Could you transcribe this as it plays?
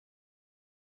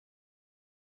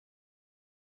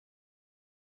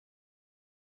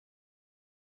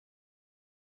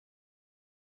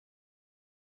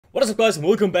What is up, guys, and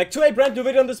welcome back to a brand new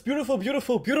video on this beautiful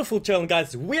channel,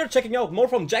 guys. We're checking out more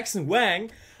from Jackson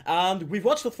Wang, and we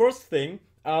watched the first thing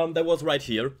that was right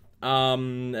here.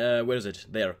 Where is it?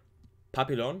 There.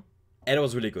 Papillon. And it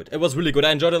was really good. It was really good.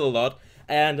 I enjoyed it a lot.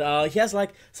 And he has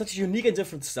like such a unique and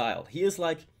different style. He is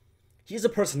a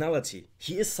personality.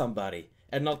 He is somebody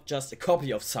and not just a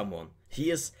copy of someone. He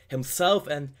is himself,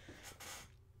 and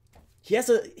he has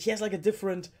like a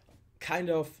different kind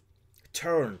of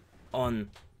turn on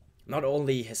not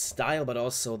only his style but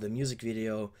also the music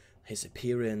video, his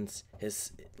appearance,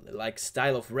 his like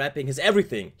style of rapping, his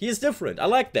everything. He is different. I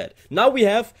like that. Now we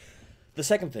have the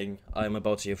second thing I'm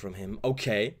about to hear from him.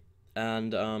 Okay,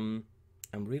 and I'm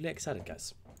really excited,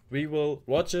 guys. We will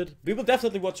watch it. We will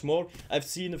definitely watch more. I've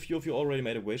seen a few of you already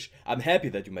made a wish. I'm happy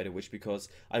that you made a wish because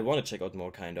I want to check out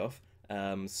more, kind of.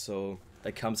 So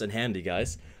that comes in handy,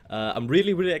 guys. I'm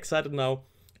really excited now.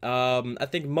 I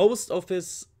think most of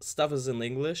his stuff is in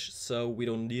English, so we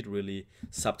don't need really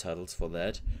subtitles for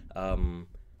that.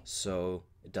 So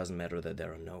it doesn't matter that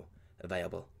there are no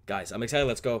available. Guys, I'm excited.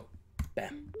 Let's go.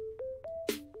 Bam.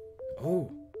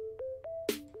 Oh.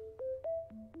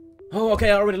 Oh,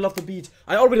 okay, I already love the beat.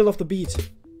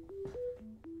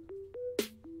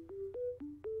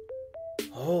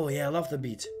 Oh, yeah, I love the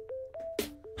beat.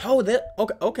 Oh, that...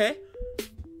 Okay.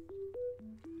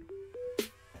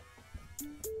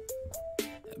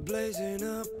 Blazing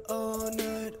up all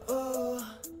night, oh.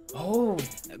 Oh,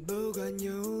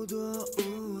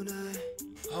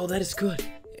 that is good.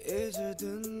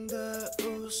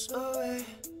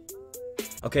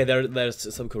 Okay,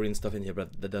 there's some Korean stuff in here,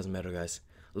 but that doesn't matter, guys.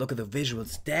 Look at the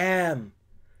visuals. Damn!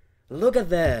 Look at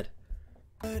that!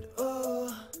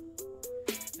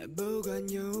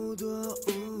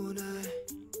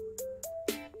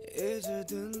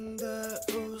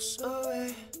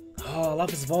 Oh, I love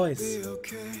his voice.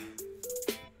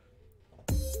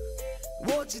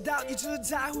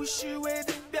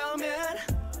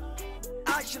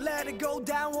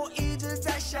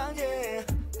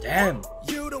 Damn.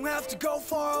 You don't have to go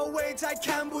far away.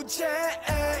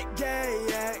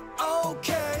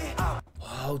 Okay.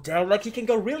 Wow, damn, like he can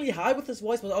go really high with his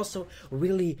voice, but also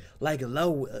really like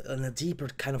low in a deeper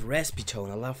kind of raspy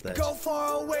tone. I love that. Go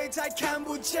far away.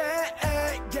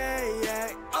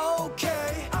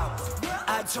 Okay.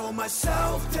 I told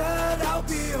myself that I'll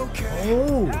be okay.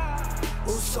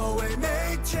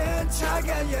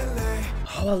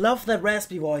 Oh, I love that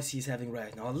raspy voice he's having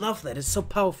right now. I love that. It's so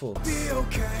powerful. Be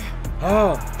okay.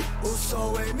 Oh.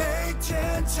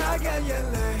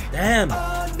 Damn.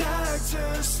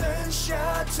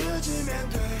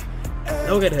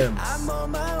 Look at him.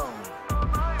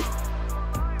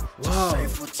 Wow.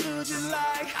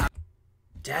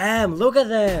 Damn, look at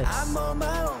that. I'm on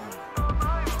my own.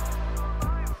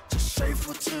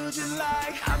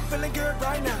 I'm feeling good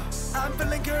right now. I'm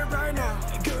feeling good right now.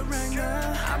 Good right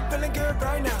now. I'm feeling good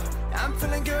right now. I'm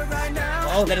feeling good right now.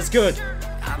 Oh, that is good.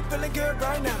 I'm feeling good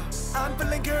right now. I'm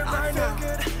feeling good right now.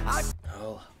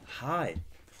 Oh, hi.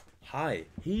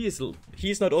 He's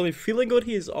not only feeling good,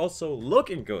 he is also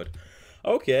looking good.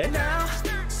 Okay.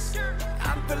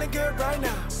 I'm feeling good right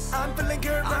now. I'm feeling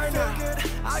good right now.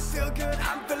 I feel good.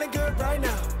 I'm feeling good right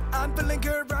now. I'm feeling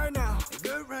good right now.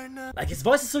 Good right now. Like, his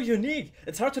voice is so unique.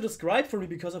 It's hard to describe for me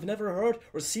because I've never heard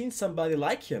or seen somebody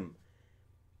like him.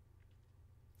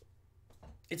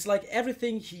 It's like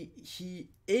everything he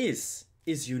is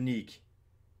unique.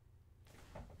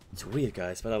 It's weird,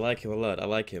 guys, but I like him a lot. I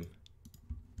like him.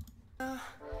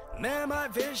 Man, my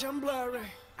vision blurry.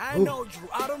 I know you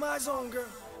out of my zone, girl.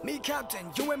 Me captain,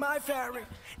 you in my ferry.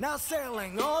 Now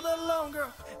sailing all the longer.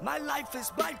 My life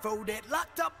is blindfolded,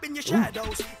 locked up in your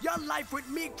shadows. Your life with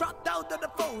me cropped out of the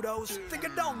photos. Think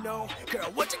I don't know,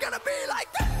 girl, what you gonna be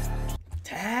like that?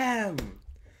 Damn!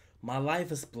 My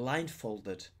life is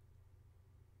blindfolded.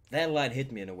 That line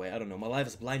hit me in a way. I don't know. My life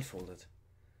is blindfolded.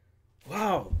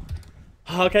 Wow.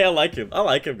 Okay, I like him,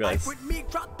 guys. Life with me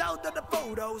cropped out of the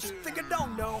photos. Think I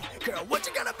don't know, girl, what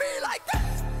you gonna be like that?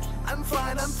 I'm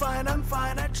fine.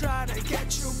 I try to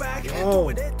get you back. Do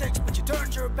what it takes, but you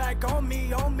turned your back on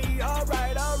me.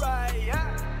 Alright,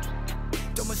 yeah.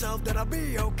 Told myself that I'll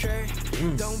be okay.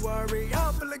 Don't worry,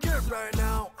 I'm feeling good right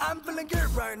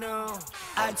now.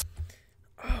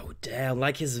 Oh, damn,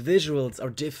 like his visuals are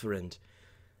different.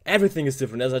 Everything is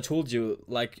different, as I told you,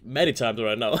 like, many times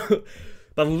right now.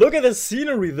 But look at the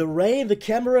scenery, the rain, the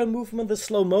camera movement, the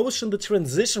slow motion, the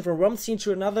transition from one scene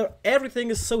to another. Everything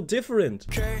is so different.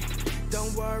 Okay,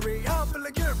 don't worry, I'm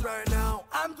feeling good right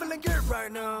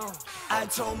now. I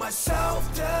told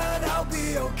myself that I'll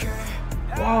be okay.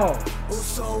 Wow.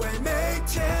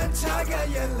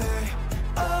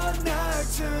 날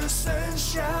只剩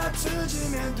下自己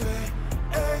面对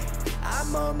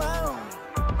I'm on my own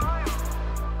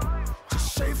只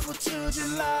说服自己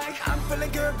like I'm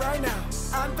feeling good right now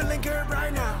I'm feeling good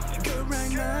right now Good right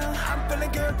now I'm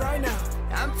feeling good right now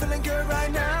I'm feeling good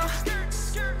right now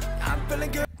I'm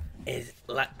feeling good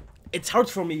It's hard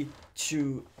for me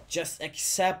to just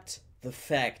accept the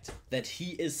fact that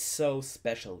he is so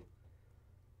special.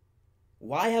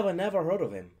 Why have I never heard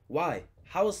of him? Why?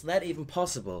 How is that even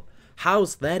possible? How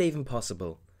is that even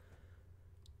possible?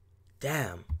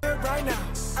 Damn. Right now,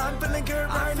 I'm feeling good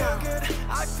right now.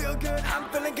 I feel good. I'm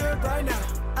feeling good right now.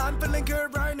 I'm feeling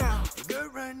good right now.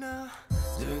 Good right now.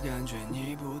 这感觉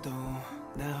你不懂，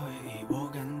那回忆我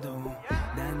感动，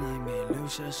但你没留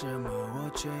下什么，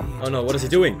我却一直 Oh no, what is he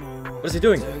doing? What is he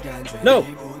doing? No!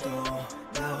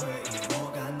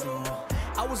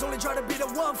 I was only trying to be the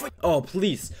one for Oh,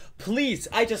 please, please,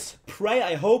 I just pray,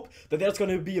 I hope that there's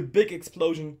gonna be a big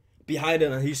explosion behind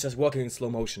him and he's just walking in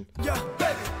slow motion. Yeah,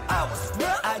 baby,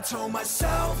 I told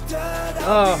myself that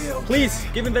I'll be okay. Please,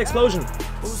 give him the explosion.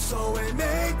 无所谓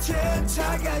每天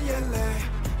擦干眼泪，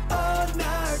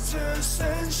那只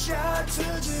剩下自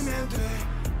己面对。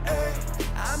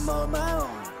I'm on my own。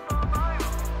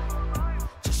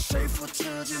只说服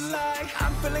自己 like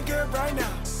I'm feeling good right now.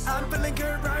 I'm feeling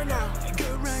good right now.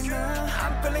 Good right now.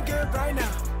 I'm feeling good right now.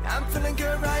 I'm feeling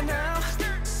good right now.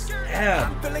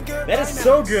 Damn, that is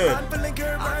so good. I'm feeling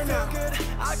good right now.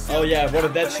 Oh yeah, what a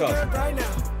dead shot.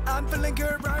 I'm feeling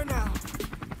good right now.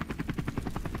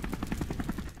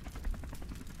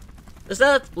 Is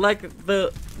that like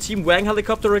the Team Wang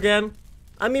helicopter again?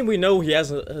 I mean, we know he has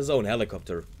his own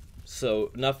helicopter,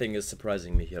 so nothing is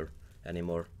surprising me here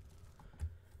anymore.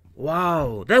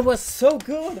 Wow, that was so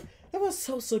good. That was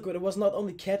so good. It was not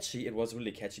only catchy, it was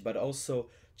really catchy, but also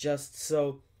just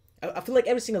so... I feel like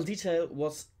every single detail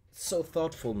was so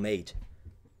thoughtful made.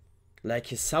 Like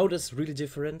his sound is really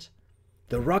different.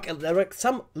 There are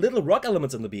some little rock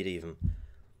elements in the beat even.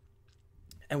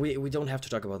 And we don't have to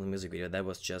talk about the music video. That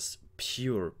was just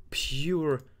pure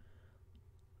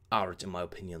art in my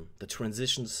opinion. The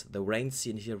transitions, the rain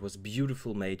scene here was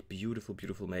beautiful made,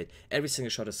 beautiful made. Every single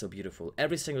shot is so beautiful.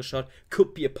 Every single shot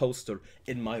could be a poster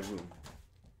in my room.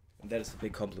 And that is a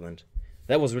big compliment.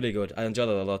 That was really good. I enjoyed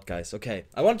it a lot, guys. Okay,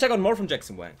 I want to check out more from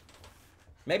Jackson Wang.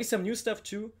 Maybe some new stuff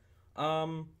too.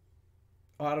 Oh,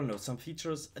 I don't know, some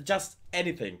features, just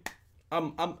anything.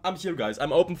 I'm here, guys.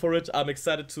 I'm open for it. I'm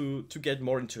excited to get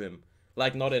more into him.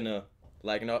 Like not in a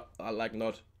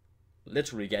not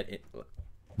literally get it.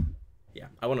 Yeah,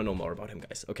 I want to know more about him,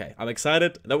 guys. Okay, I'm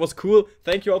excited. That was cool.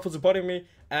 Thank you all for supporting me,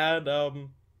 and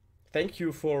thank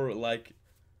you for like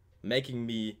making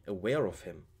me aware of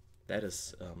him. That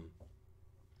is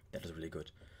really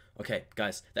good. Okay,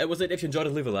 guys, that was it. If you enjoyed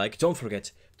it, leave a like. Don't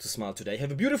forget to smile today.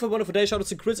 Have a beautiful, wonderful day. Shout out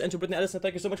to Chris and to Brittany Allison.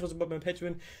 Thank you so much for supporting my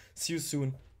Patreon. See you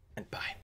soon, and bye.